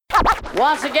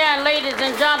Once again, ladies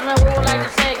and gentlemen, we would like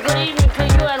to say good evening to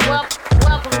you and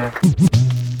welcome.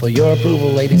 For your approval,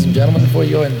 ladies and gentlemen, for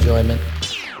your enjoyment.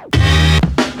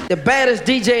 The baddest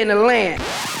DJ in the land.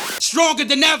 Stronger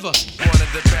than ever. One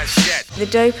of the best yet. The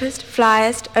dopest,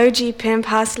 flyest, OG pimp,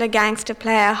 hustler, gangster,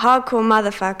 player, hardcore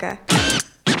motherfucker.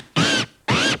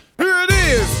 Here it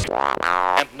is.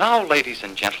 And now, ladies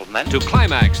and gentlemen, to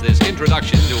climax this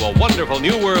introduction to a wonderful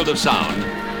new world of sound,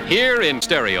 here in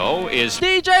stereo is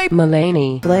DJ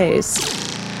Mulaney Blaze.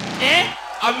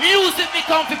 A music me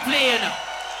come to play now.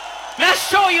 Let's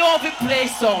show you how to play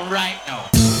song right now.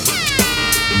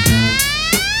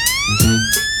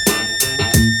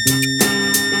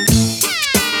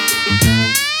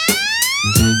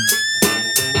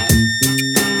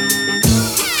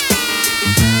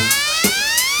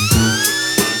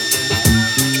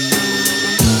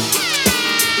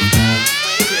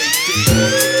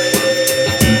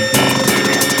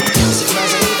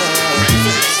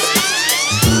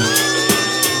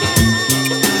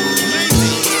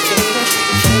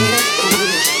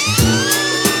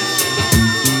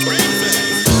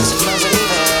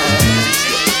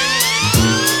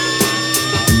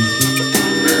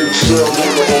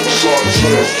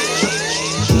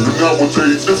 And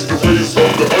nowadays it's the ways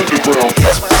of the underground.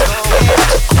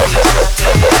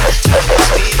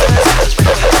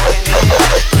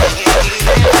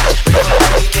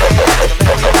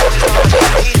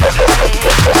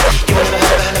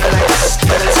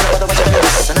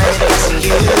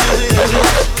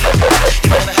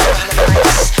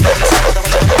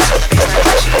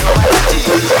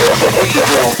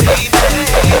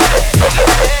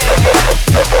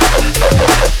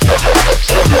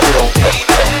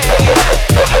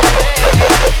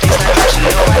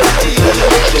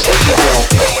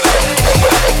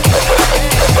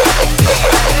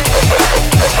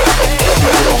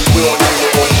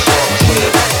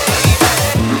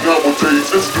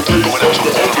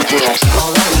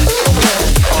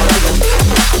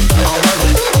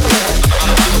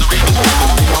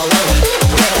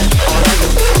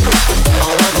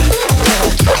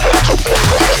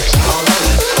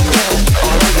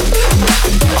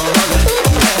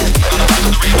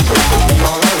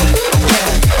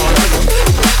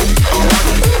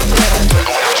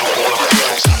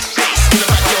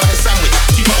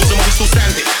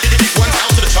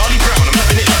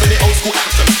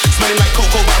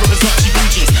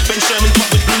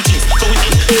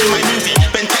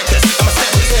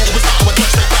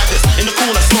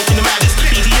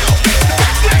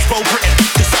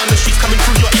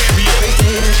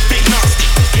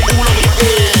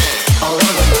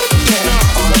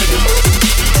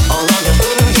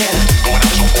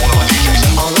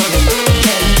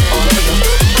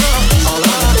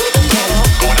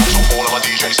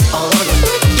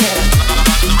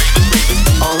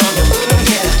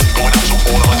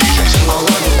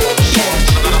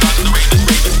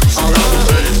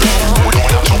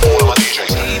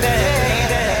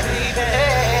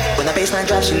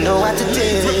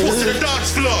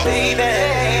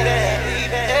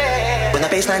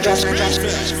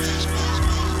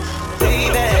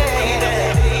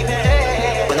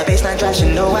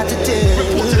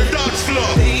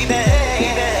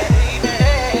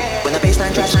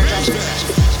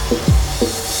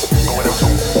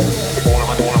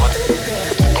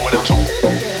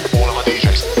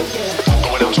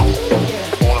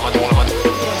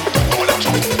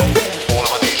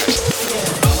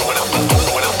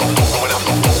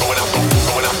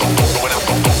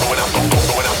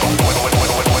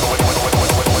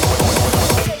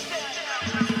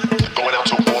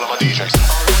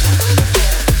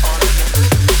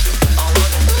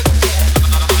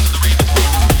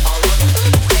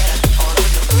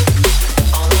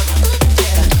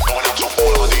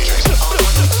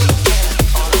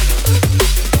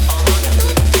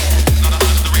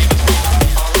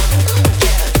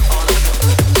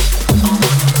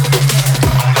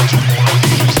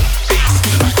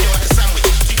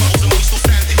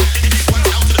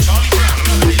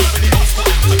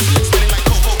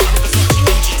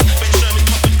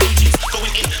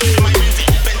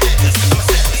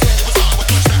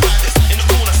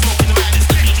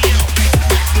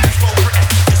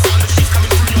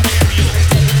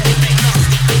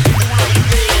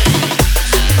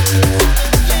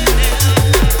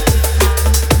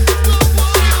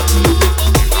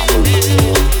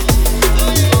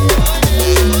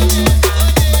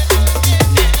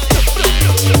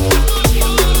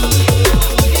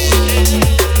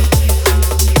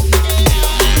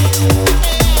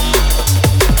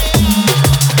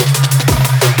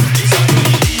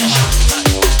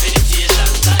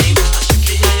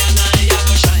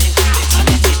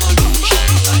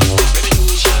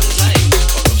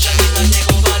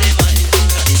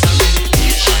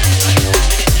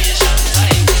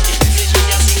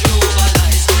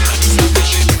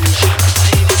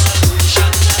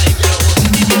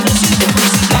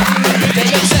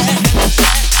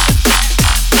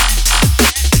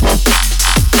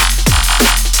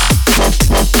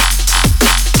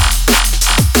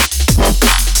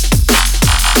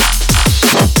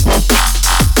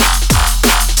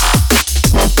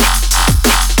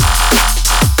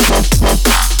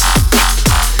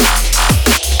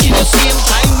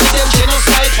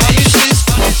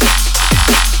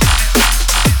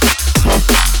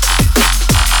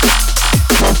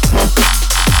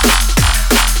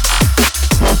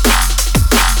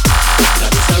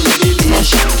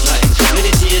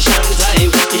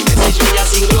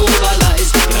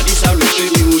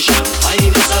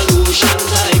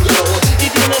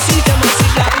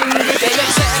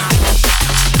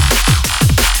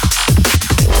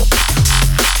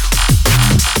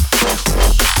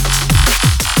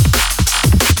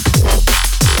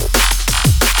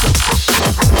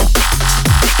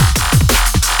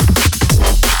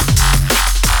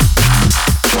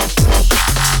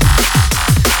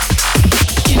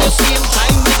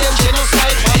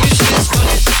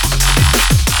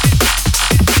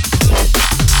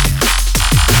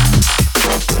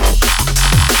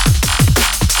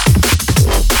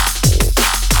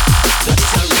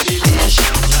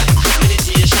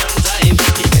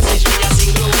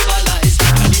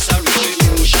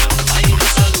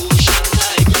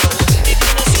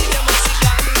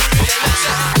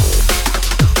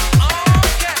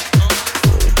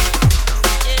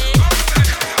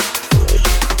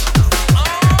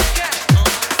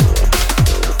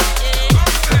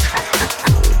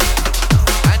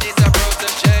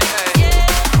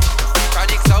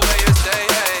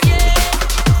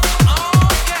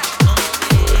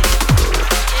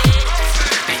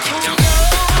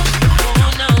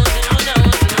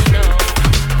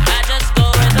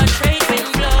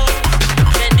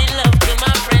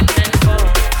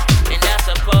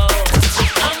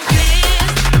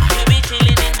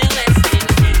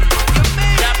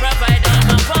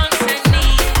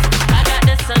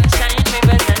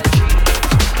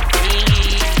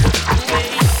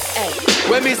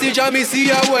 me see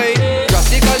a way.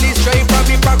 Drastically straight from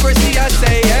hypocrisy, I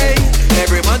say, hey.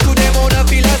 Every man to them own a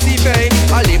philosophy.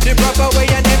 I live the proper way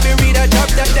and let me read a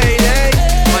chapter daily.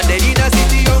 Man, they in a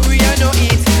city hungry and no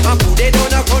eat. And food they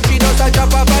down a country, does a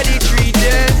chop up by the treat,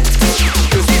 yeah.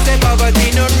 You see, say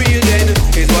poverty no real then.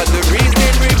 Is what the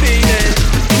reason repeating.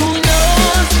 Who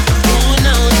knows? Who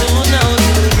knows? Who knows?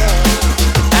 Who knows?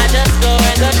 I just go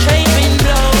where the trade wind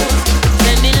blows.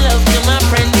 Sending love to my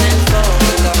friends and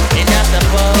foes. And I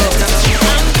suppose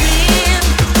I'm pleased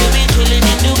to be chilling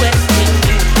in the West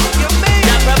Indies.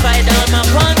 I provide all my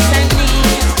wants and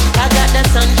needs. I got the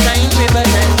sunshine,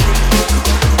 rivers and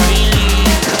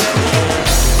trees.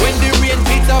 When the rain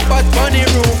beats up at bunny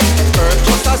roof, earth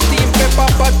just a steam pepper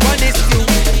pot bunny stew.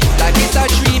 Life is a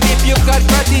dream if you got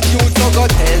gratitude. So go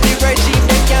tell the regime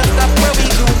they can't stop what we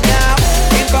do now.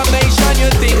 Information you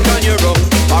think on your own,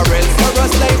 or else you're a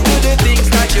slave to the things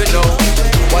that you know.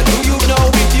 What do you know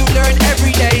if you learn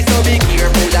every day? So be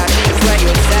careful that things where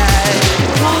you say.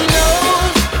 Who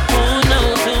knows? Who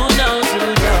knows? Who knows? Who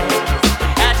knows?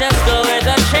 I just go where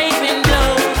the trade wind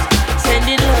blows.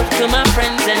 Sending love to my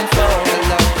friends and foes.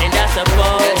 And I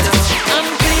suppose I'm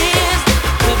pleased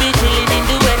to be chilling in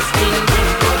the West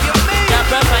Indies. I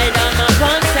provide all my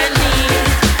wants and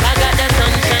needs. I got the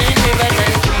sunshine, rivers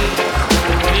and trees.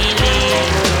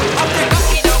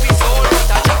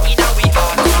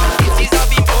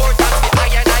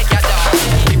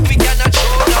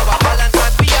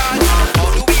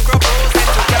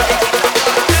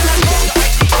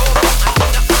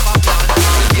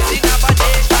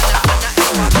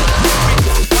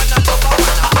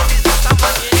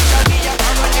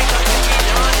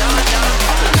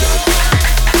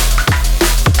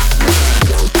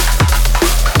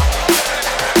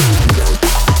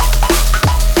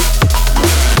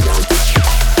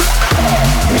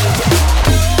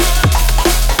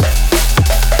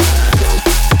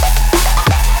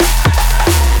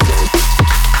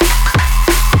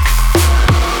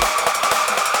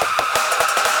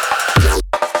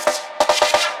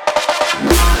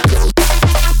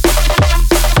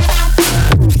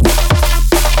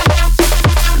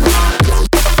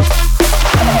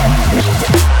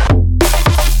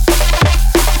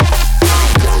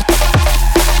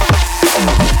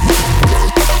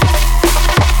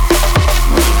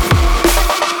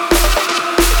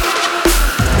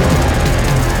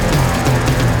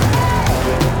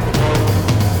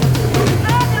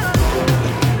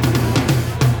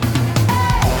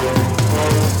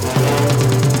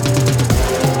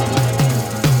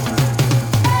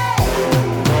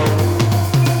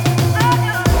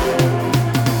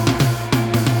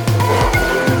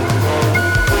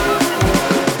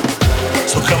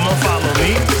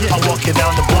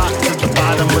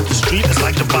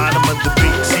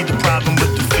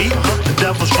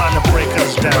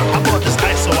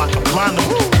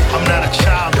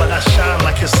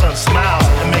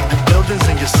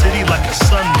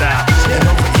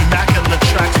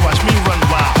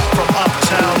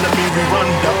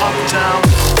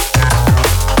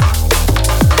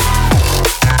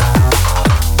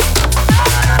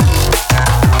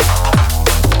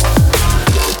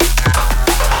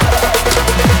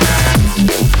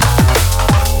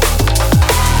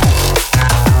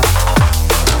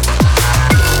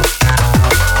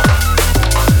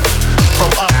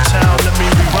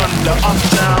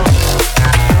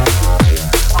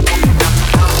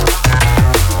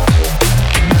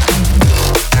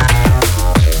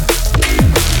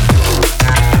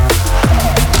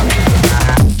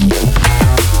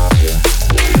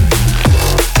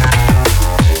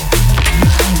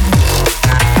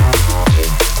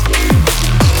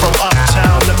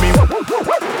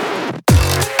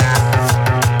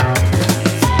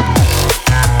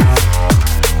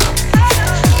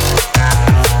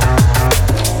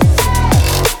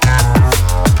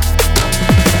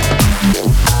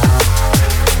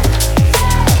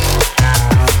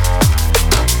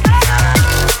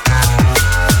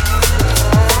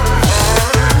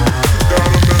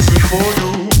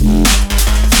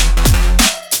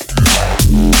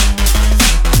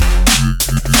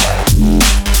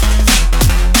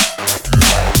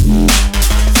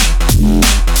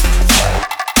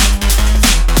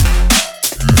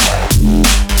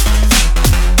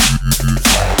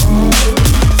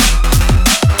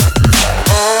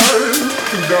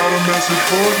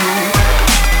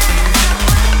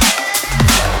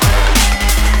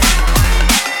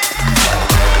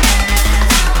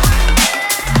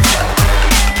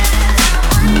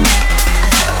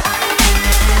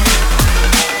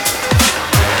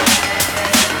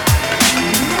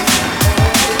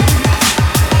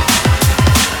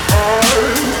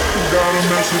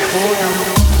 message for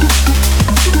you.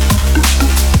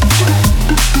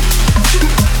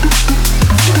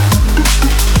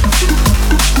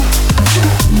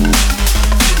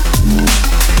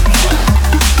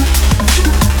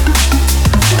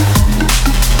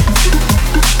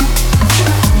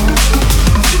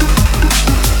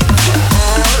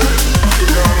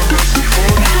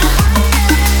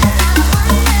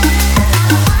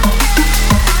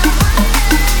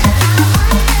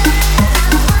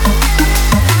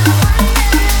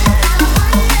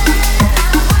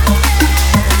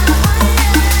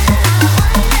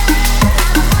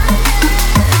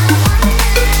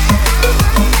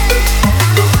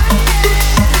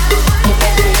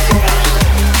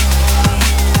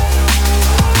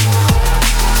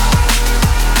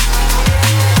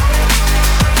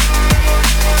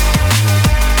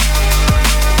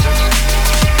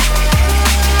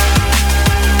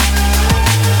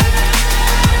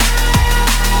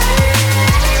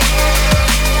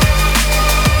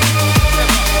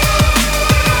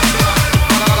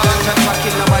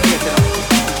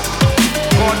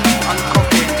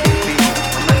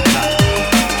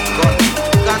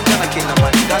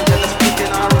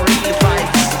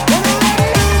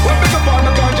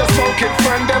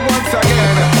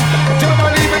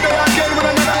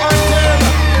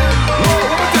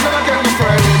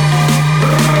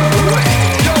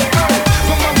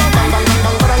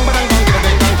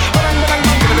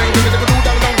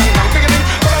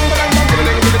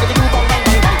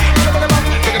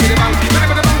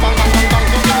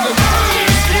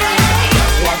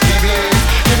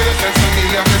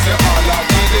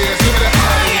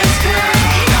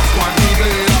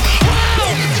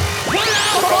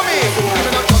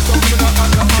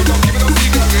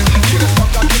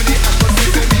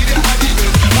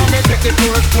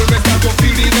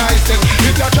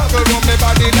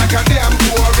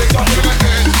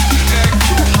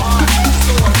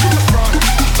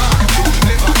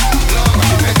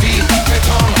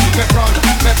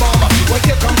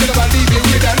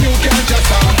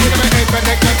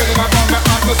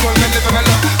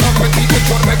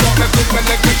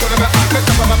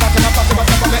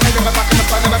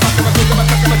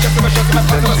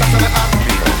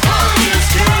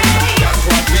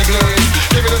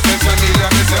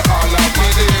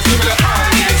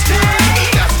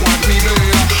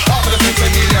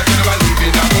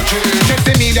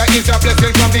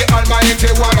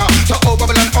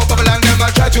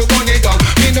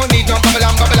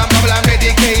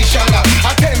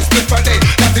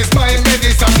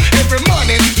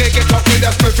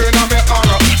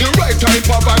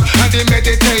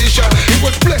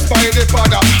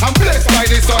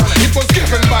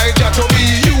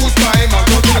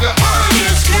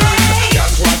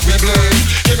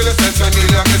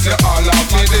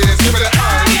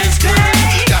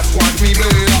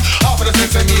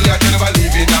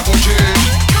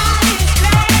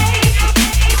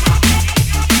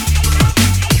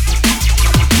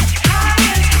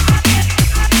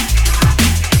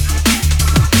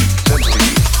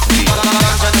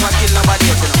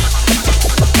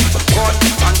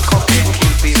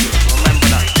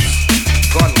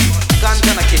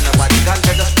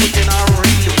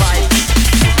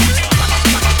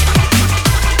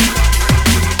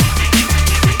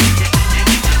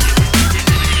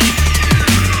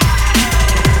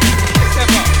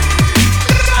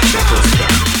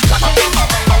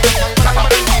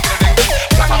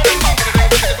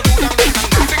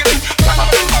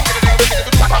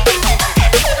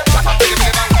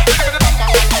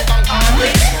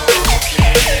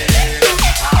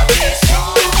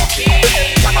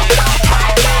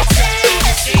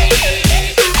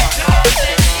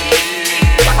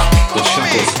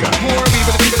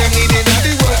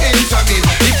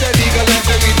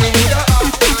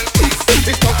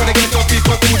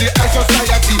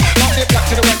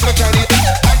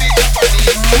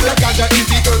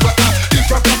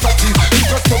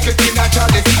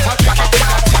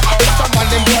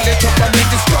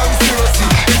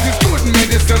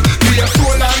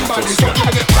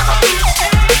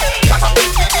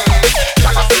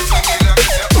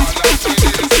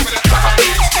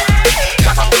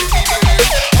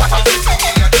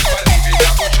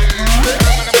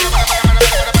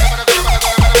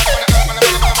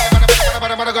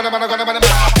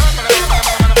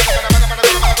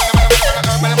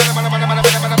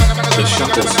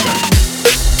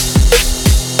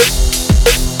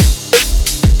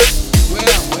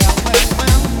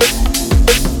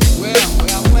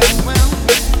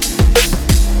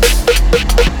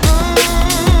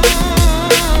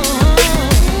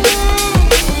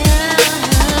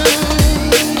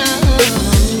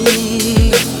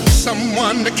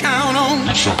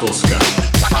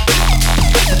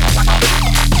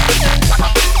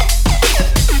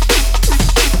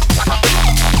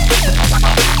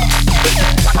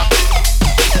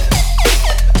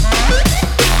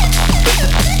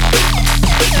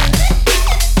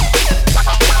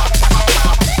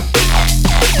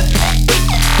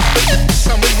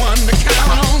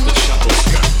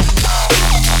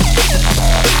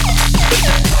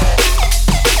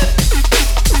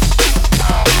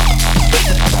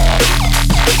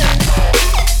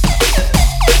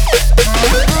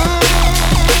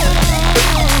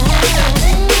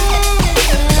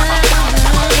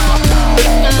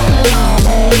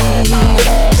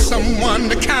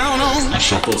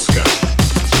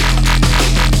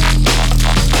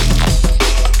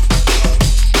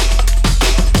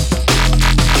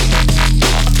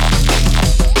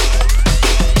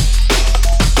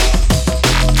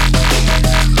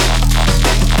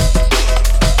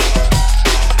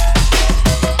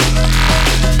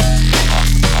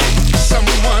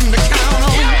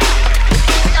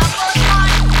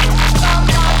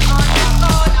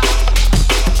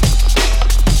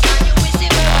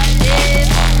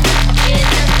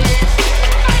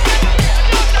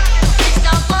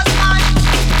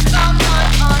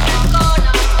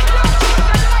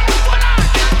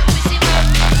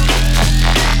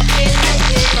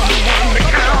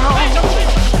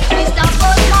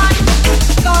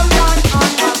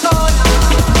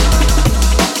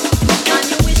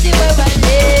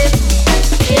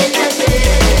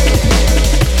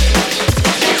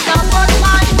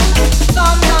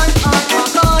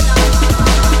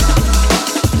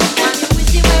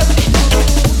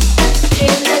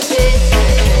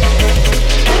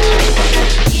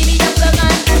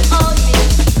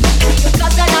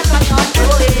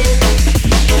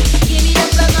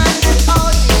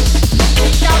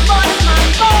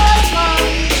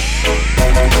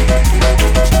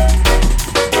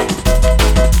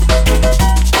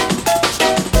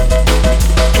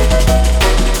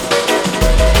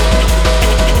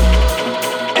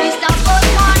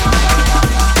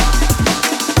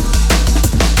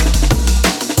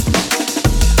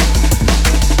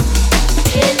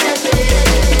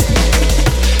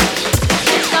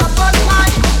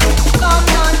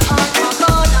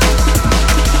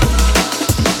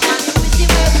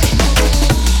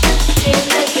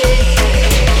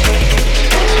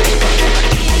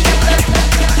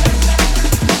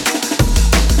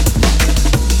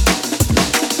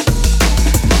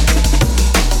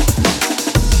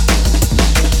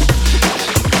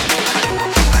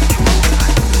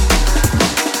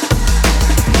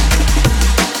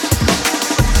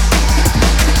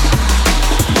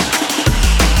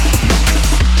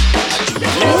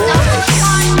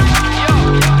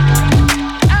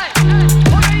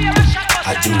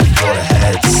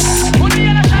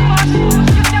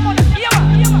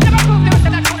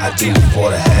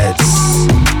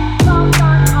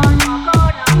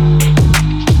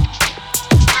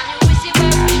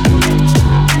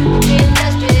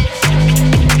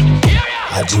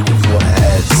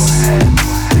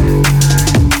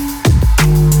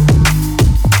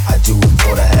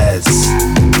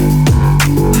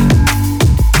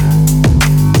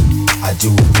 do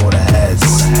it for the heads.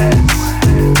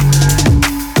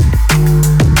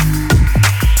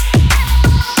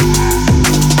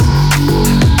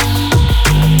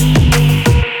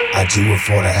 I do it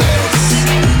for the heads.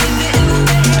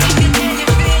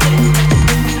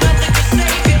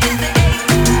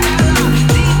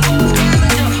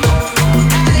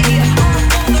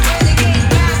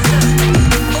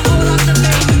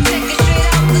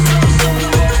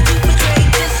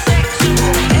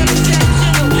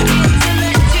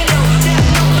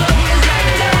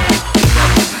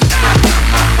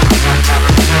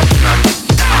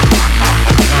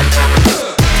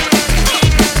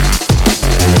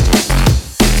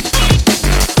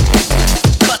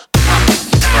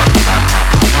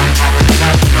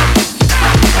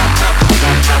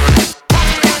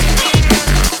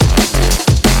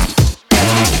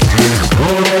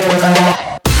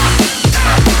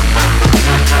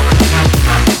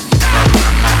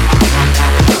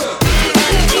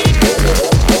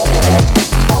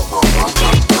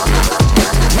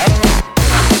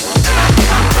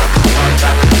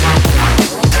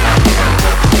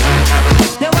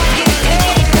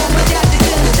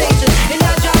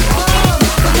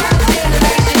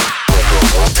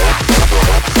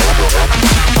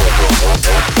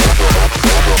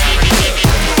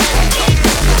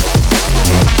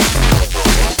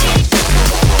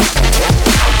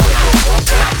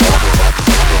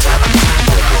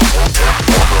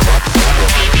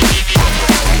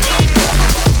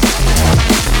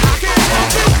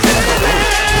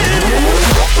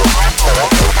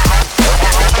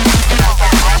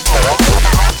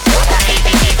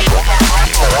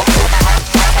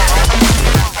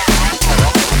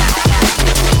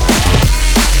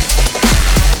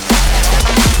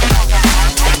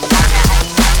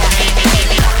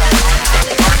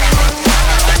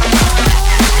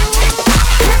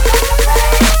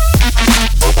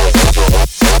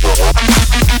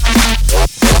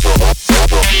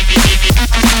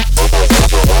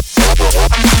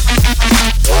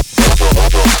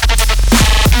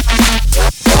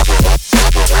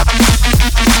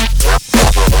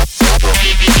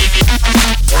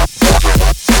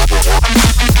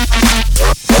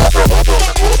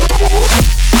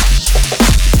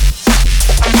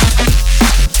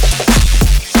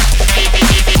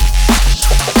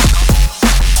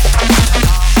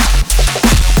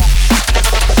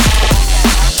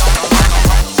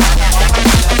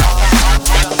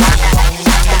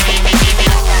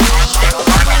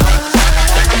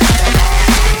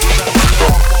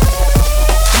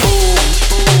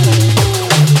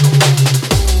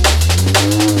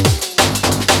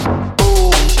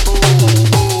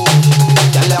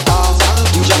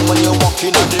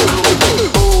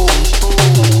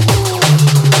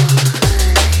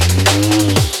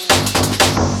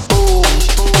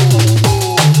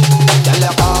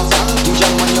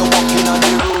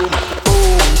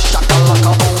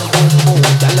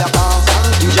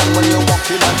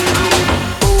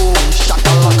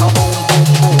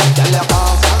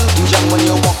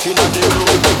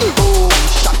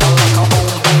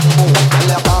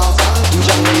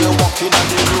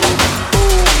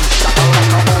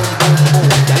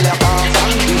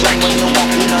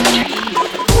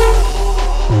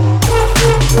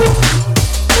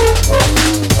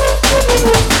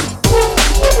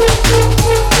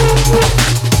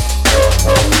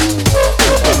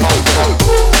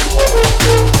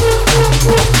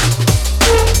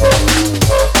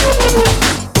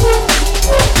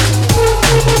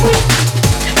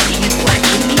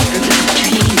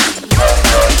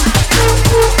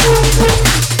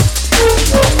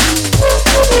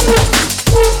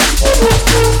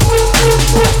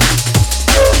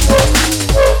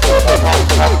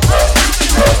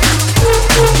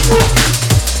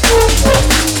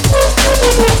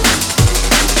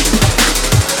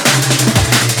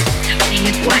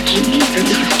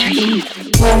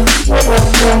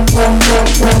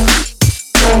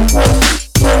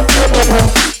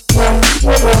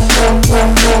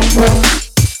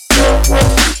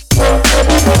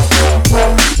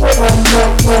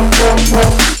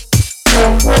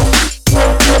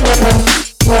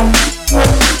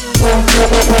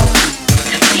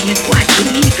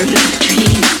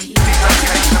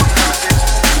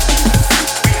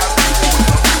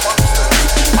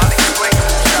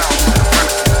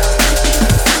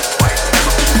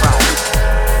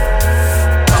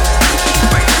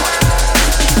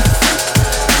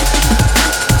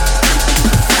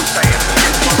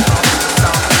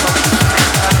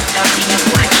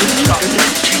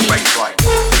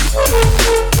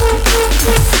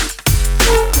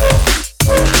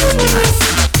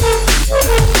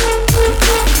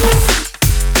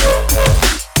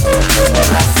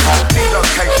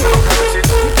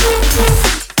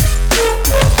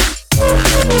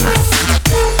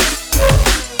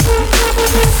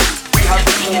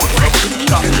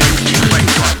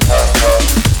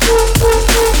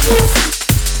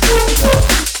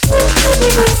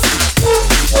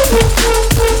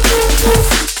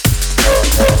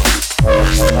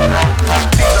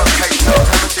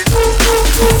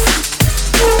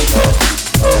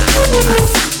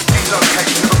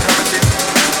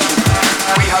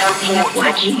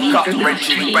 gut-wrenching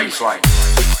bassline.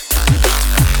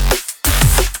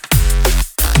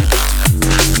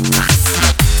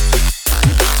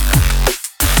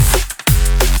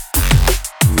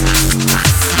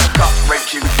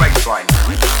 Gut-wrenching bassline.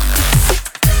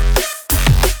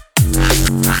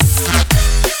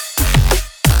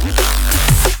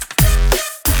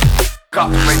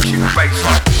 Gut-wrenching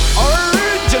bassline.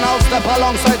 Original Steppa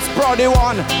alongside Spruddy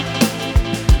one.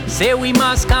 Say we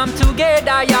must come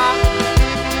together, yeah.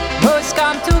 Must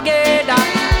come together,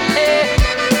 eh.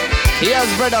 Here's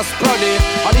brother Spruddy,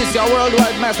 and this your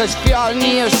worldwide message for all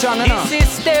nation, you know. This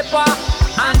is Steppa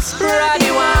and Spruddy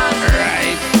one.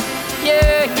 Right.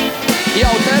 Yeah. Yo,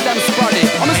 tell them Spruddy.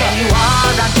 When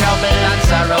war and trouble and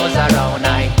sorrows around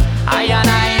I and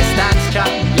I stand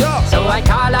strong. Yo. So I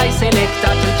call I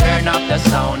selector to turn up the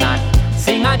sound and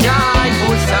sing a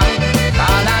joyful song.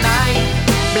 Call and I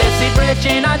blessed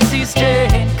brethren and sister,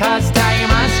 cause time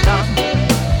has come.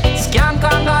 Skank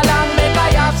and along, make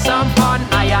I have some fun.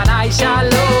 I and I shall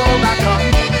overcome.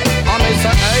 I'm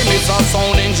Mr.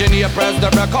 Sound Engineer, press the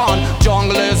record.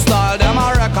 Jungle style, them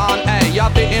a reckon. Hey, you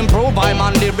have to improve, I'm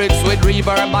on lyrics with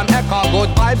reverb and echo.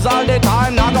 Good vibes all the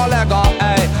time, not go lego.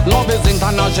 Hey, love is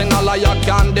international, you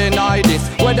can't deny this.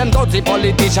 Where them dirty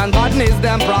politicians, badness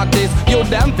them practice. You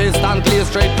them fist and clear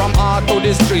straight from heart to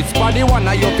the streets. But the one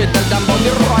you fit tell them about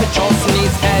the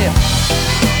righteousness. Hey.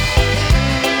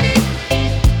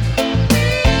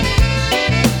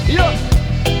 Yeah.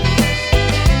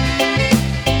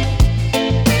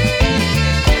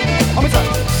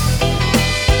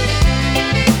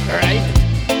 Right.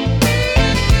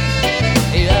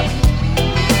 Yeah.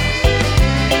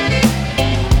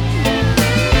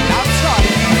 That's right.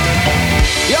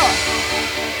 Yeah.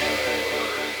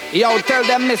 Yo, tell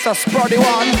them Mr. Spruddy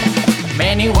one.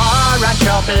 Many war and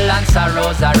trouble and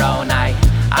sorrows around I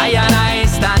and I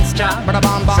stand strong.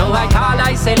 So I call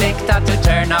I selector to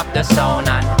turn up the sound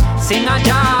and sing a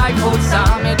joyful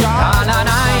song. Call and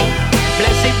I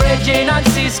blessed brethren and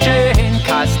sister,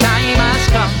 cause time has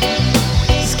come.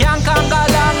 Skank and go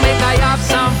along, make I have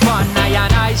some fun. I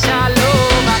and I shall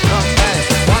overcome. Hey,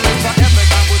 one is for every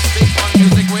time we speak on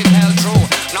music with hell true.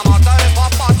 No matter if a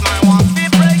bad man want to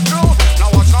break through.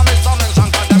 Now watch on this mention,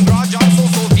 cause them grudge and so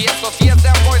face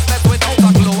them voiceless without a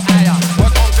clue. Hey, we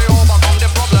come to overcome the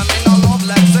problem in a love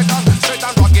lexicon. Straight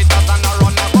and rugged as and a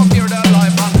run, never fear their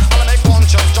life. And all make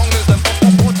conscious jungles, them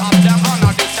put up them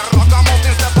honor. This a rock a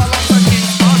mountain step alongside King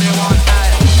Spruddy one.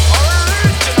 Hey,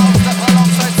 original step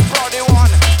alongside Spruddy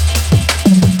one.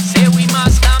 Say we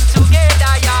must come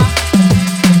together, yeah.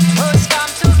 Must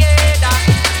come together,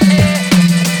 eh.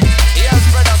 Here's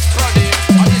brother Spruddy,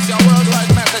 and this your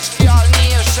worldwide message for all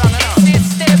nation, you know. This is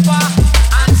Steppa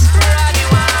and Spruddy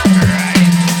one.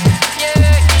 Right.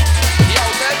 Yeah. Yo,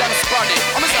 tell them Spruddy.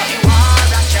 Many war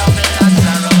and trouble and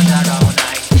sorrows around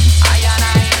I and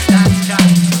I stand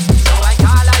strong. So I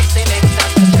call I selector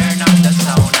to turn up the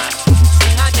sound and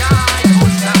sing a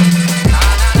joyful song.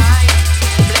 Call and I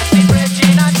blessed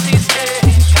brethren and sister,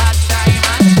 cause time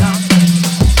has come.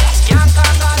 Skank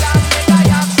and go along, make I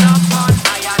have some fun.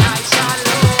 I and I shall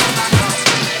overcome.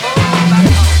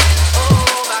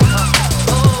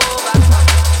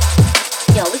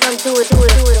 Yo, we gon' do it.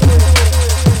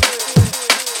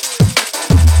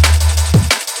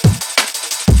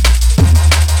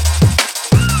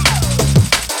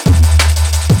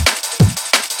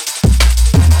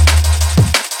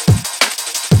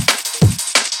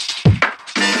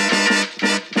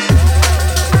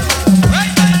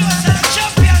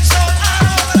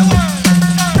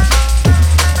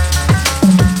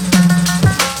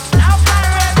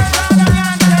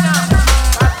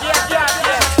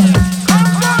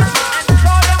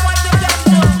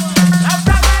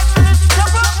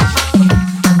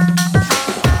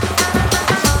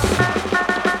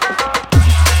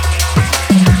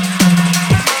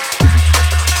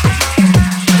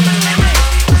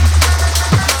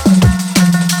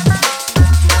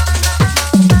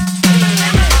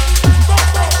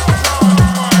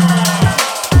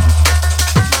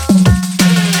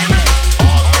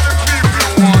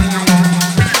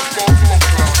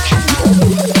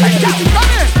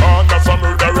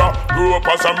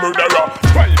 as a murderer,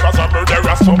 12 as a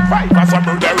murderer, so 5 as a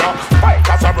murderer, 5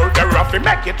 as a murderer, fi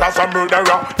make it as a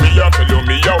murderer. Me a tell you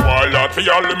me a warlord fi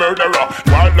all the murderer,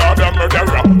 warlord a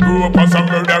murderer, grew up as a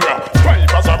murderer,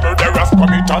 12 as a murderer,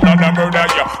 commit another murder,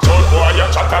 yeah. So boy you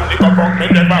chat and lick up on me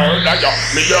never heard of ya.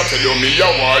 Me a tell you me a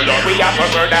warlord, we have a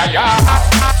murder, yeah.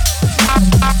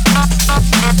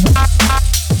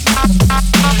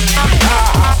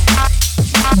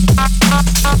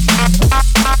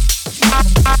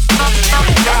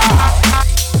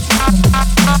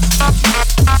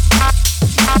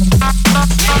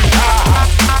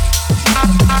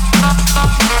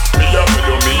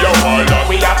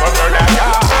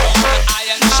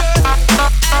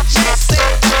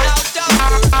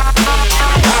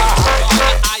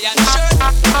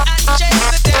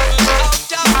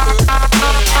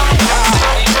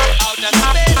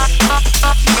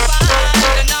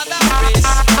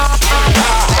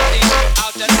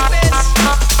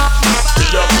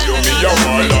 me a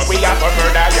warlord. We have a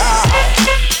murder, yeah.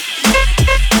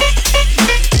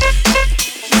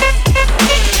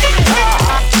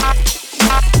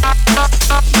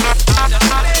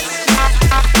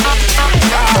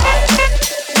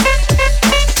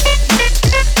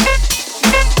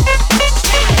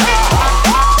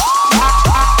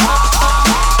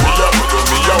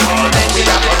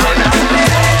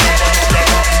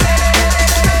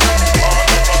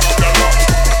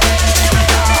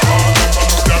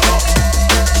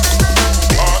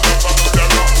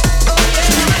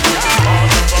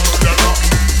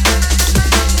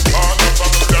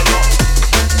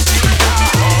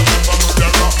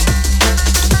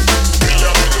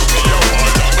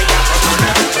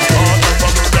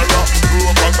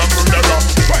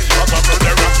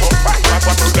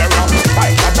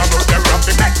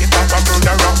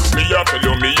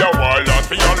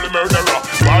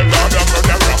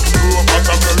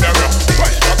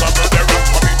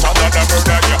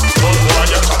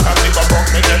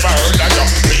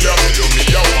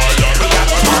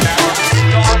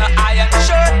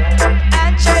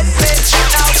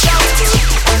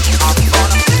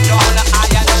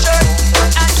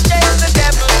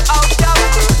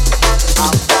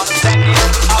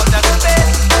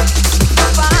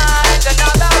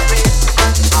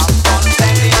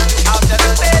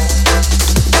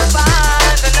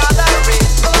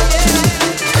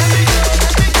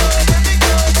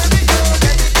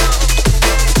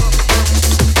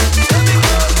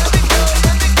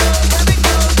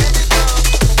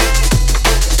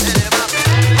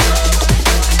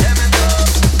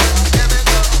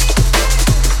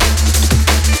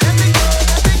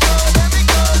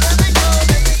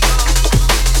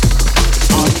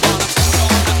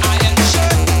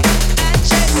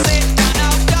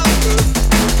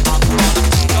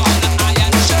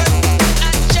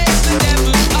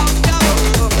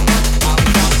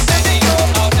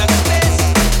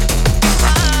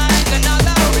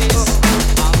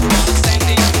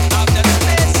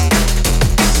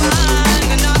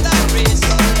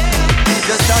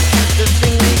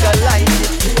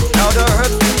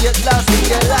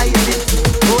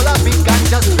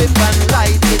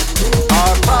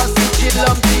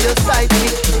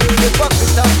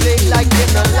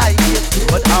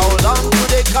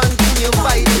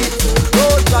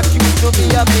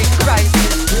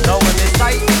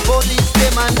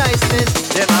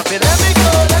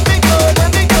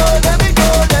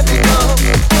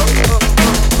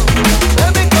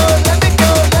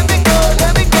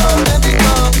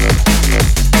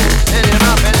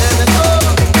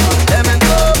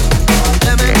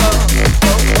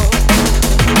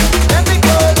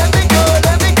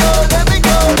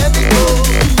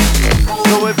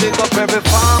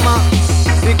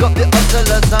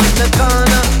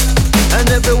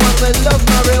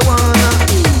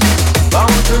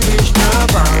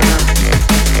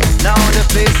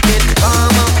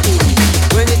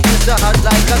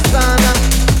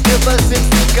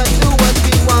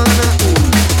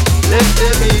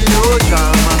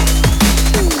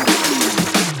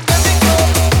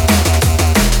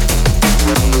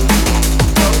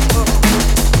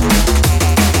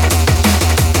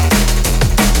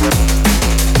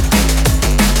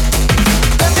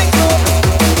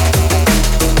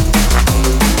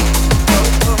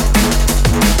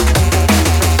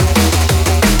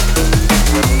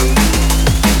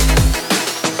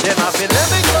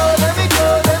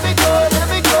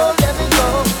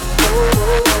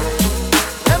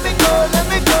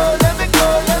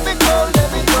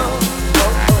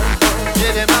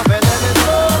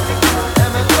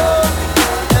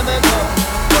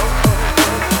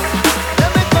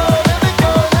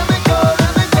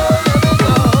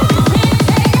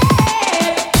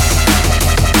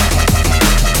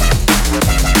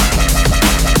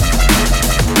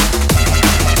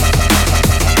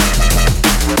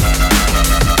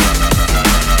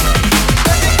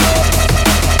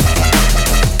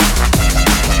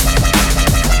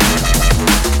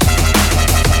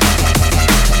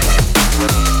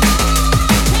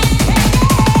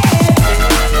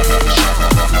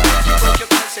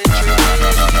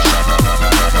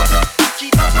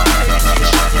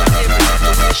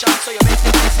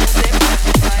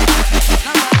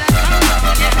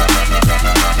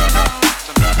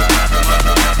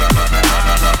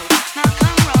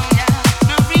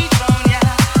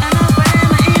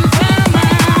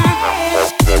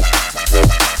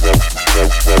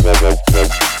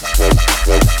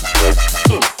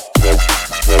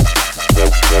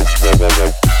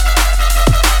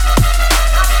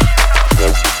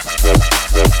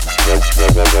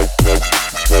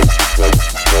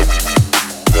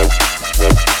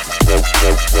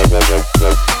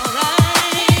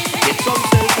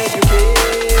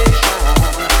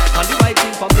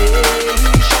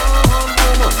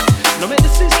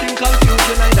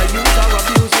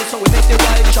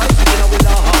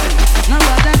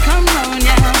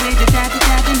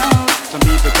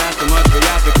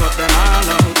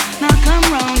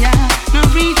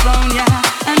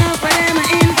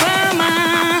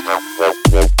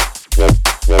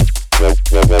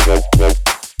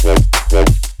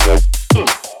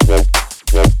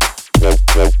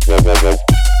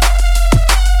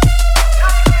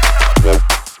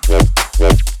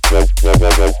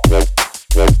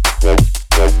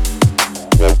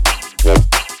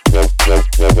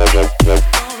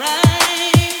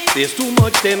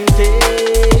 much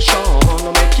temptation.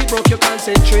 No make you broke your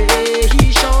concentration,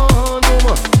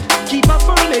 woman. Keep a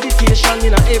firm meditation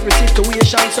in every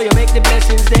situation, so you make the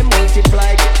blessings them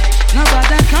multiply.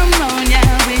 Nobody come round, yeah,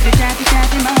 with the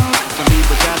chatty mouth. Some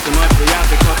people chat too much, they have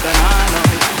to